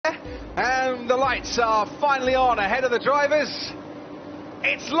lights are finally on ahead of the drivers.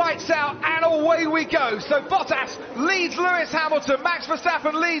 It's lights out and away we go. So Bottas leads Lewis Hamilton, Max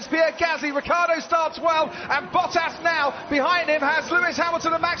Verstappen leads Pierre Gasly, Ricciardo starts well, and Bottas now behind him has Lewis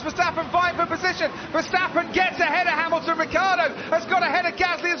Hamilton and Max Verstappen vying for position. Verstappen gets ahead of Hamilton, Ricciardo has got ahead of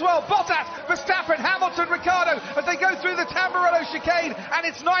Gasly as well. Bottas, Verstappen, Hamilton, Ricciardo as they go through the Tamburello chicane, and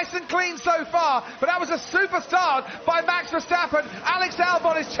it's nice and clean so far, but that was a super start by Max Verstappen. Alex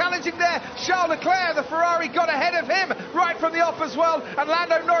Albon is challenging there. Charles Leclerc, the Ferrari, got ahead of him right from the off as well, and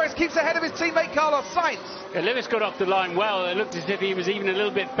Lando Norris keeps ahead of his teammate Carlos Sainz. Yeah, Lewis got off the line well. It looked as if he was even a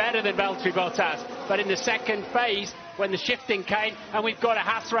little bit better than Valtteri Bottas. But in the second phase, when the shifting came, and we've got a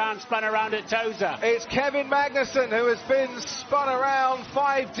Haas round spun around at Tosa. It's Kevin Magnussen who has been spun around.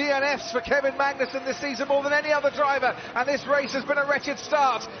 5 DNFs for Kevin Magnussen this season, more than any other driver, and this race has been a wretched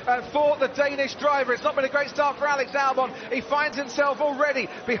start for the Danish driver. It's not been a great start for Alex Albon. He finds himself already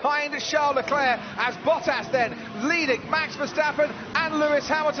behind Charles Leclerc, as Bottas then leading Max Verstappen and Lewis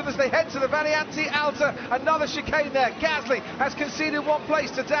Hamilton as they head to the Variante Alta. Another chicane there. Gasly has conceded one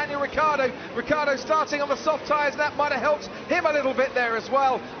place to Daniel Ricciardo. Ricciardo starting on the soft tyres, and that might have helped him a little bit there as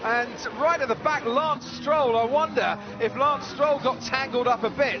well. And right at the back, Lance Stroll. I wonder if Lance Stroll got tangled up a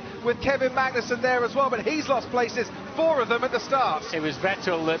bit with Kevin Magnussen there as well, but he's lost places, 4 of them at the start. It was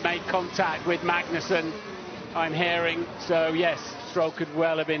Vettel that made contact with Magnussen, I'm hearing, so yes, Stroll could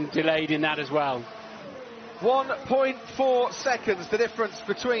well have been delayed in that as well. 1.4 seconds the difference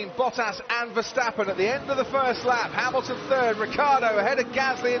between Bottas and Verstappen at the end of the first lap. Hamilton third, Ricciardo ahead of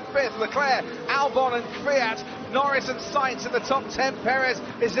Gasly in fifth, Leclerc, Albon and Kvyat, Norris and Sainz in the top 10. Perez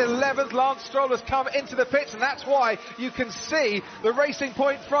is 11th. Lance Stroll has come into the pits, and that's why you can see the Racing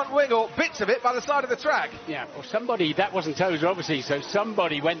Point front wing, or bits of it, by the side of the track. Yeah, well, somebody, that wasn't Tosa obviously, so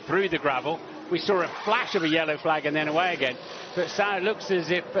somebody went through the gravel. We saw a flash of a yellow flag and then away again. But it looks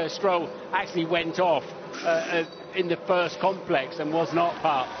as if Stroll actually went off in the first complex and was not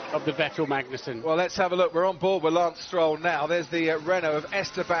part of the Vettel-Magnussen. Well, let's have a look. We're on board with Lance Stroll now. There's the Renault of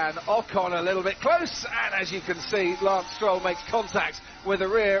Esteban Ocon a little bit close, and as you can see, Lance Stroll makes contact with the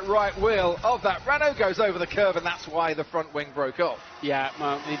rear right wheel of that Renault, goes over the curve, and that's why the front wing broke off. Yeah,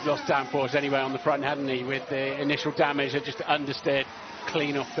 well, he'd lost downforce anyway on the front, hadn't he, with the initial damage that just understeered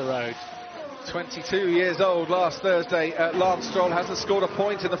clean off the road. 22 years old last Thursday. Lance Stroll hasn't scored a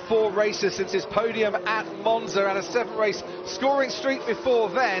point in the 4 races since his podium at Monza, and a 7-race scoring streak before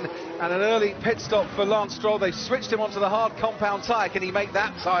then, and an early pit stop for Lance Stroll. They switched him onto the hard compound tyre. Can he make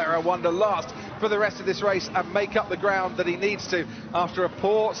that tyre, I wonder, last for the rest of this race and make up the ground that he needs to after a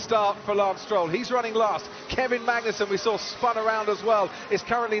poor start for Lance Stroll? He's running last. Kevin Magnussen, we saw spun around as well, is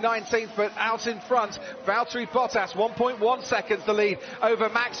currently 19th, but out in front, Valtteri Bottas, 1.1 seconds the lead over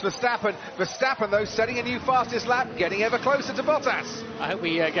Max Verstappen. Verstappen, though, setting a new fastest lap, getting ever closer to Bottas. I hope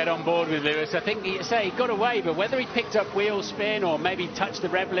we get on board with Lewis. I think he got away, but whether he picked up wheel spin or maybe touched the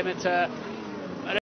rev limiter,